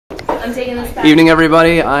I'm taking this back. Evening,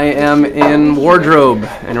 everybody. I am in wardrobe,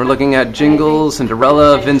 and we're looking at Jingle,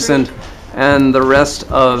 Cinderella, Vincent, and the rest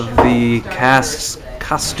of the cast's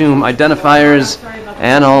costume identifiers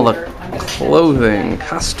and all the clothing,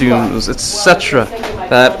 costumes, etc.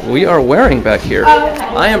 that we are wearing back here.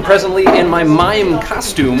 I am presently in my mime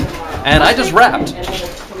costume, and I just wrapped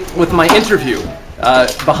with my interview.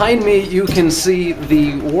 Behind me, you can see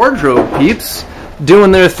the wardrobe peeps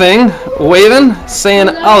doing their thing, waving, saying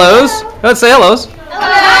hellos. Let's say hellos.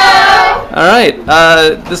 Hello! All right,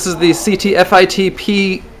 this is the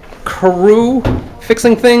CTFITP crew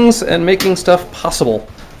fixing things and making stuff possible.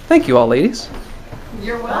 Thank you all, ladies.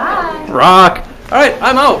 You're welcome. Rock. All right,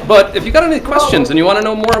 I'm out. But if you got any questions and you want to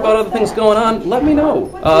know more about other things going on, let me know.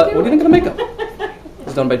 What do you think of the makeup?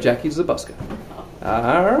 It's done by Jackie Zbuska.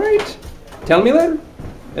 All right. Tell me later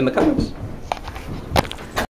in the comments.